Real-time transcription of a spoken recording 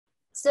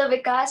So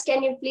Vikas,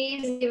 can you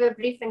please give a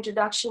brief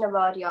introduction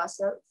about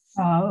yourself?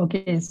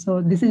 Okay,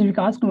 so this is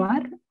Vikash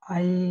Kumar.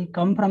 I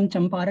come from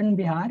Champaran,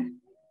 Bihar,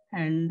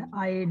 and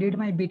I did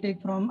my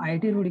BTech from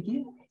IIT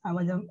Roorkee. I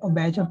was a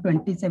batch of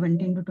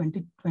 2017 to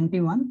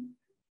 2021,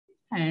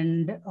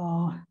 and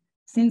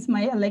since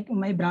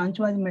my branch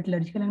was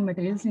metallurgical and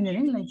materials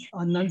engineering, like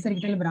a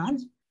non-circuitous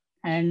branch,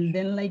 and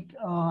then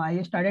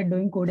I started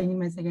doing coding in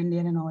my second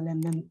year and all,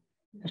 and then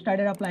I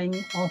started applying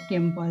off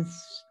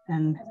campus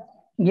and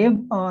gave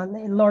a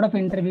lot of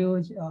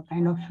interviews.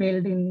 Kind of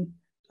failed in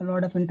a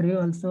lot of interview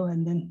also,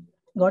 and then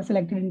got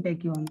selected in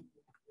Tekion.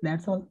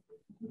 That's all.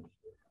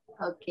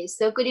 Okay,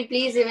 so could you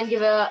please even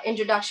give an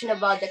introduction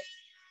about the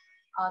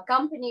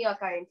company you're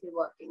currently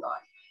working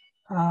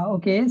on?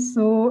 Okay,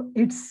 so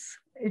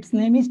its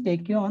name is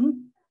Tekion,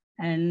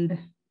 and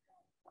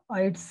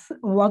it's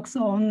works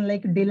on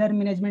like dealer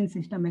management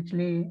system.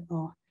 Actually,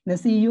 the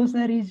CEO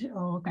sir is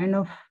kind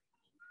of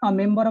a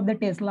member of the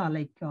Tesla.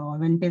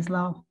 When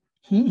Tesla,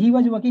 he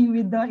was working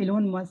with the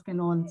Elon Musk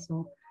and all.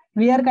 So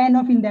we are kind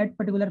of in that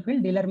particular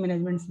field, dealer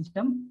management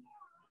system.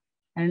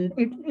 And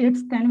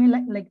it's kind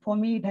of like for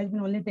me, it has been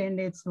only 10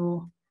 days.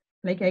 So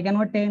like I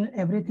cannot tell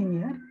everything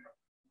here.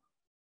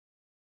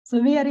 So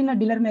we are in a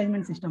dealer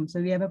management system.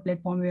 So we have a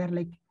platform where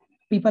like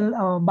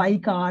people buy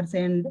cars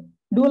and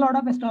do a lot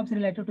of stuff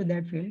related to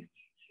that field.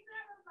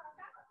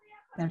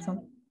 That's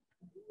all.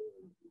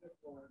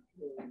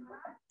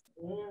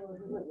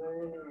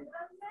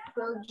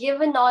 So give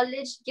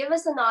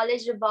us a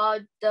knowledge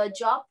about the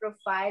job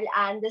profile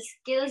and the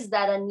skills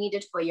that are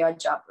needed for your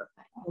job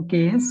profile.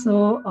 Okay,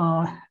 so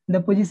the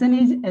position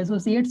is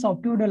associate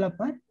software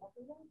developer,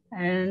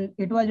 and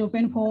it was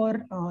open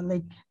for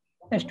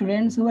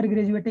students who are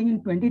graduating in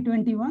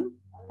 2021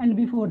 and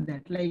before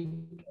that.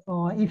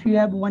 If you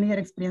have 1 year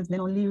experience, then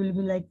only you will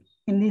be like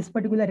in this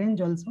particular range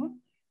also.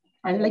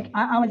 And like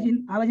I was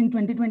in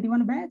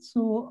 2021 batch,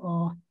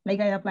 so I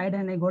applied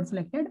and I got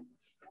selected.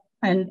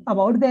 And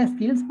about the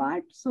skills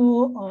part,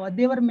 so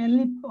they were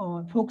mainly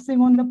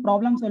focusing on the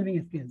problem solving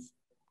skills.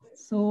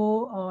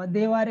 So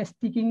they were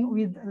sticking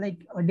with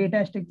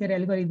data structure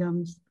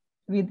algorithms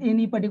with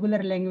any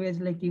particular language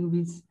like you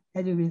wish,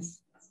 as you wish.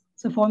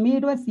 So for me,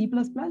 it was C++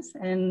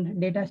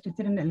 and data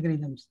structure and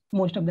algorithms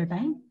most of the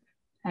time.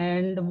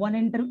 And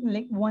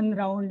one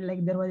round,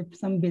 like there was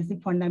some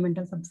basic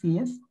fundamentals of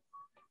CS,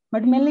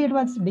 but mainly it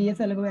was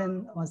DSLGO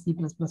and C++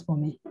 for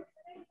me.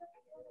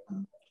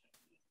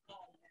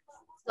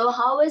 So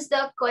how is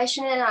the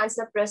question and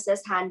answer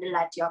process handled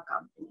at your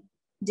company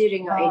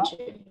during your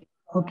interview?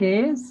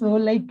 Okay, so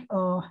let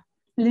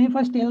me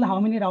first tell how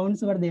many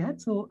rounds were there.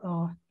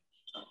 So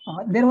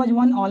there was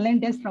one online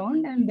test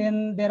round, and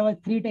then there were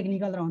 3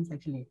 technical rounds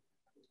actually.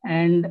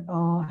 And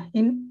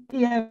in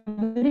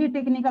every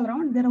technical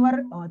round, there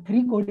were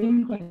 3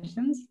 coding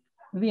questions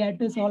we had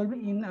to solve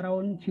in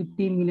around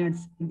 15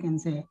 minutes, you can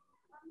say.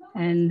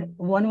 And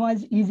one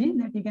was easy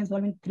that you can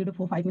solve in 3 to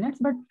 5 minutes,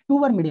 but 2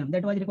 were medium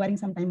that was requiring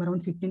some time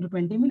around 15 to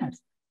 20 minutes.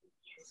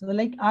 So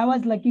like I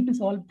was lucky to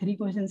solve 3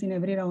 questions in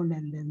every round,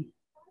 and then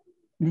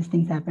these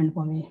things happened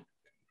for me.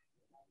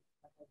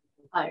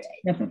 All right.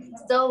 Definitely.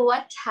 So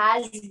what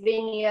has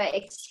been your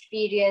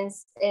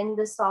experience in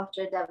the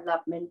software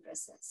development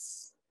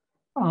process?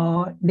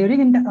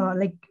 During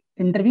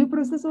interview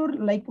process, or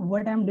like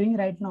what I'm doing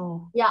right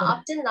now? Yeah,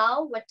 up till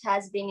now, what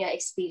has been your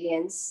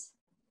experience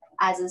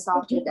as a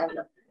software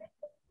developer?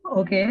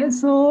 Okay,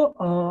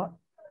 so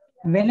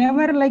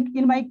whenever like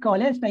in my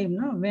college time,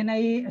 no, when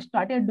I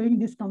started doing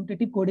this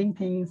competitive coding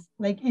things,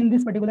 like in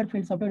this particular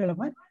field, software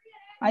developer,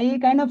 I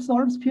kind of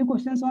solved few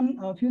questions on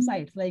a few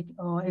sites, like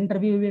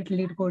interview with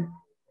lead code.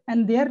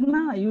 And there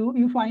now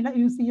you find out,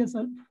 you see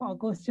yourself a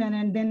question,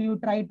 and then you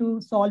try to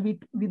solve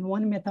it with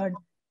one method.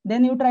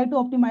 Then you try to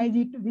optimize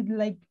it with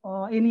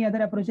any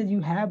other approaches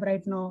you have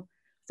right now.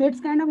 So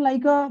it's kind of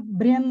like a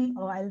brain,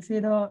 I'll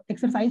say the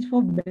exercise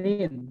for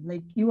brain.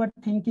 Like you are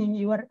thinking,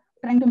 you are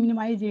trying to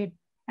minimize it,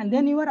 and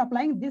then you are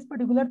applying this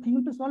particular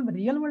thing to solve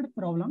real world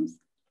problems.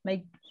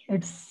 Like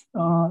it's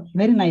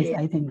very nice,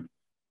 I think.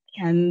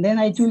 And then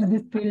I choose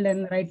this field,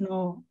 and right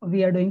now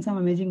we are doing some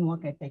amazing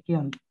work at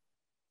Tekion.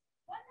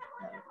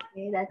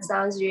 Okay, that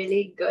sounds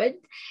really good.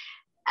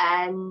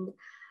 And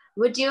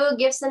would you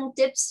give some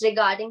tips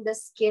regarding the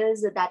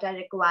skills that are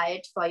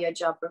required for your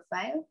job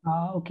profile?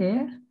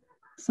 Okay.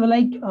 So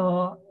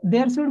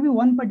there should be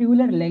one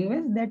particular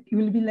language that you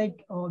will be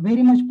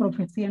very much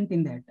proficient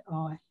in that.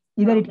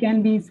 Either it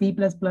can be C++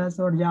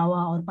 or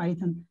Java or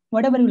Python,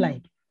 whatever you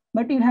like.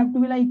 But you have to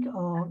be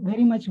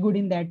very much good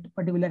in that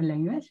particular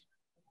language.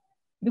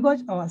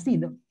 Because see,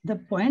 the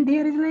point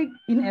here is like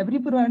in every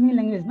programming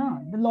language,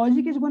 no, the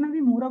logic is going to be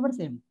more over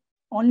same.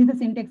 Only the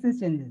syntax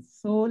changes.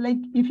 So like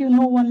if you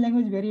know one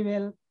language very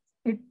well,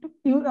 you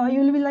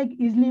will be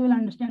easily will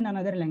understand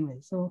another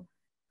language. So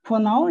for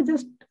now,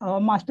 just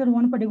master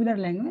one particular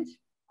language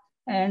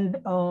and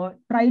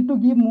try to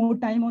give more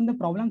time on the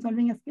problem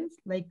solving skills,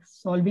 like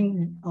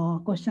solving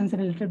questions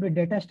related with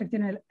data structure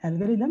and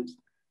algorithms.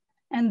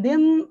 And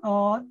then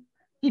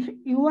if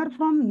you are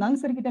from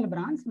non-circuitous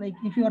branch, like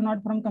if you are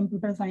not from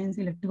computer science,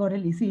 electrical or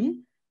ECE,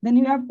 then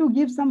you have to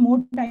give some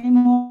more time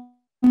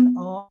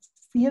on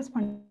CS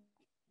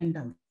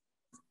fundamentals,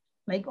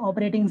 like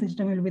operating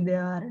system will be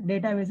there,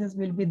 databases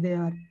will be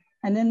there,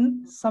 and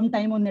then some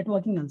time on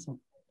networking also.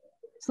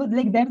 So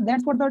like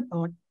that's for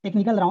the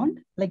technical round,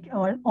 like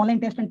online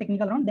test and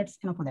technical round. That's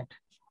enough for that,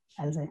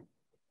 I'll say.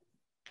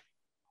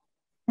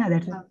 Yeah,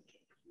 that's it. Okay.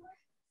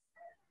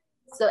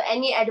 So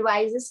any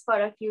advices for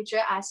a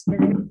future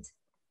aspirant?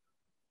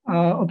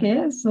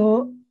 Okay,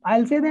 so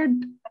I'll say that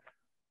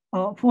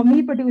for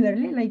me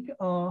particularly, like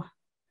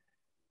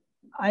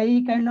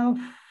I kind of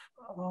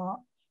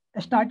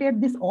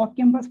started this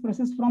off-campus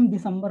process from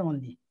December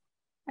only,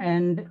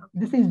 and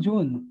this is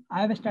June.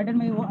 I have started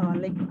my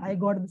like I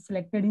got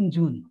selected in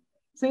June,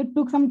 so it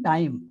took some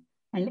time,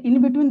 and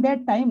in between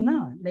that time,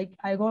 na, like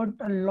I got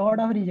a lot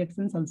of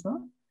rejections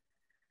also,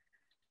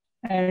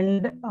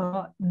 and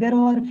there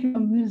were a few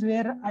companies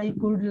where I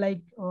could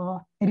like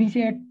reach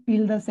it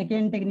till the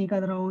second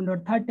technical round or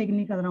third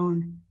technical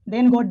round,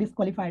 then got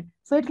disqualified.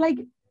 So it's like,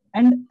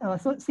 and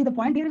so see the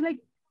point here is like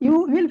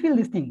you will feel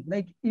this thing,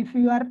 like if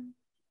you are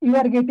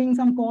getting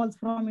some calls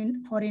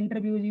from for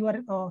interviews, you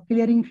are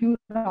clearing few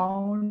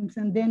rounds,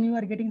 and then you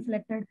are getting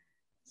selected.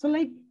 So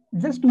like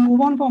just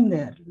move on from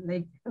there.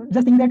 Like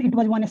just think that it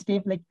was one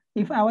step. Like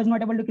if I was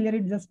not able to clear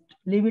it, just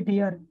leave it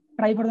here.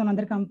 Try for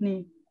another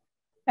company.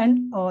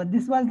 And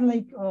this was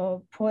like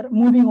for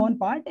moving on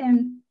part,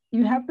 and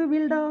you have to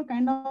build a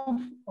kind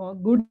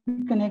of good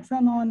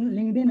connection on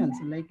LinkedIn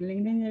also. Like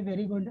LinkedIn is a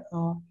very good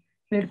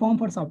platform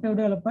for software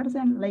developers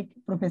and like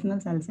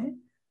professionals, I'll say.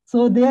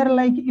 So there,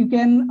 like you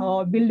can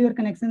build your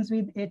connections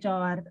with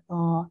HR,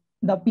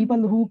 the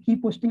people who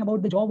keep posting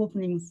about the job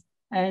openings,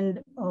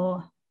 and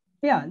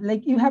yeah,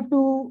 like you have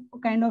to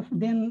kind of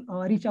then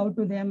reach out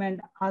to them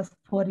and ask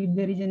for if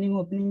there is any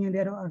opening in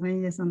their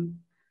organization.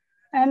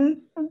 And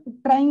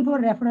trying for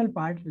referral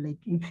part, like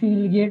if you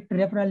will get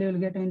referral, you will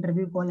get an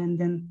interview call, and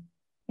then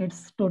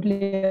it's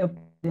totally up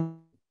to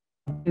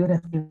your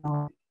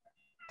skill.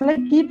 So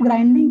like keep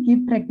grinding,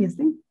 keep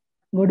practicing.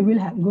 Good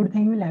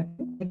thing will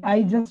happen. Like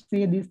I just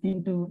say this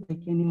thing to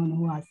like anyone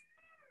who asks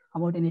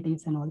about any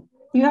tips and all.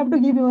 You have to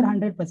give your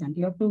 100%.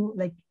 You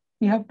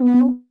have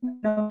to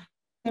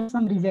have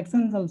some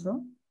rejections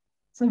also.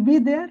 So be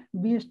there,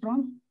 be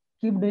strong,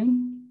 keep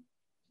doing.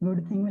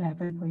 Good thing will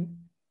happen for you.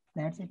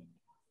 That's it.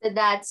 So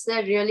that's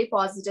a really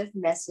positive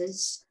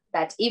message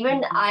that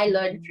even I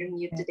learned from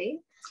you today.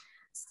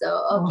 So,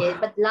 okay.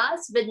 But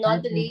last but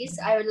not the least,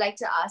 I would like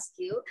to ask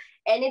you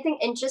anything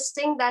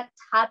interesting that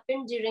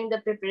happened during the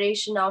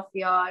preparation of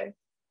your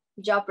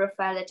job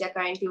profile that you're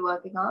currently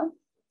working on?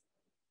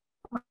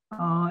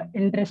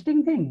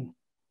 Interesting thing.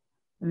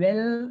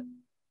 Well,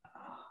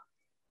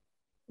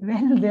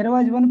 there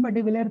was one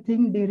particular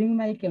thing during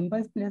my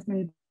campus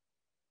placement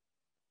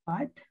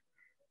part.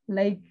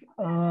 Like,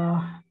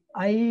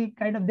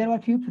 there were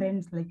few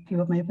friends, like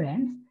few of my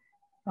friends,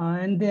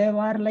 and they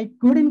were like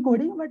good in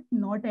coding, but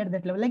not at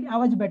that level. Like I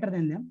was better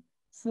than them.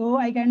 So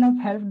I kind of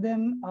helped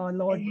them a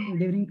lot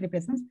during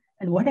preparations.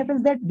 And what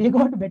happens that they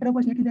got better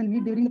opportunity than me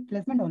during the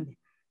placement only.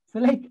 So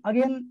like,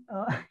 again,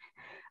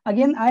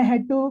 I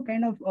had to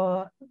kind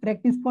of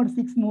practice for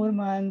 6 more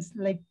months,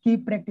 like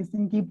keep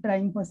practicing, keep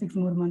trying for 6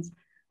 more months.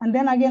 And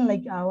then again,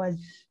 like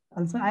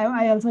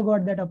I also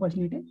got that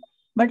opportunity.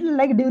 But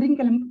like during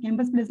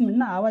campus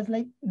placement, I was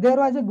like, there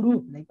was a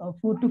group like of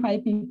 4 to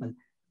 5 people.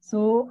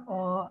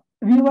 So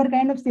we were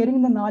kind of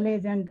sharing the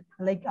knowledge, and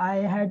like I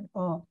had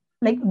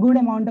like good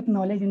amount of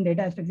knowledge in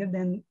data structure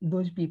than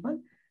those people.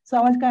 So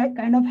I was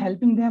kind of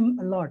helping them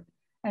a lot.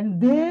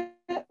 And they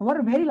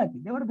were very lucky.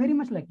 They were very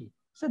much lucky.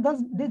 So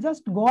thus they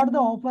just got the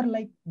offer,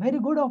 like very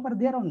good offer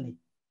there only.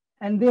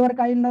 And they were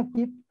kind of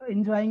keep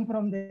enjoying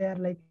from there.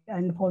 Like,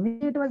 and for me,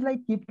 it was like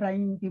keep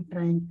trying,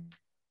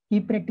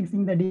 keep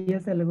practicing the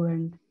DSLO.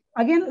 And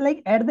again,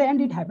 like at the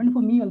end, it happened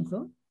for me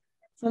also.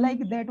 So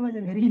like that was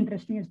a very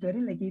interesting story.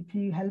 Like if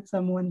you help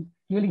someone,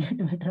 you will get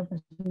a better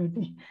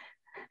opportunity.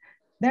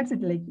 That's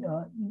it. Like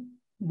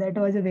that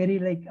was a very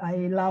like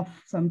I laugh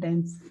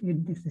sometimes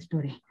with this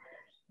story.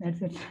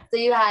 That's it. So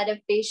you had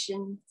a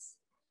patience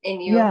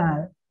in you.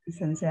 Yeah,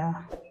 yeah.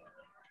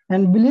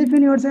 And belief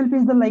in yourself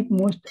is the like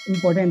most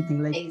important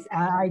thing. Like exactly.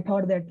 I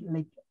thought that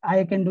like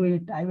I can do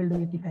it. I will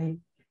do it if I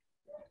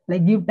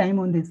like give time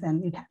on this,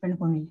 and it happened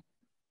for me.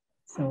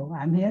 So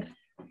I'm here.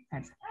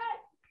 That's it.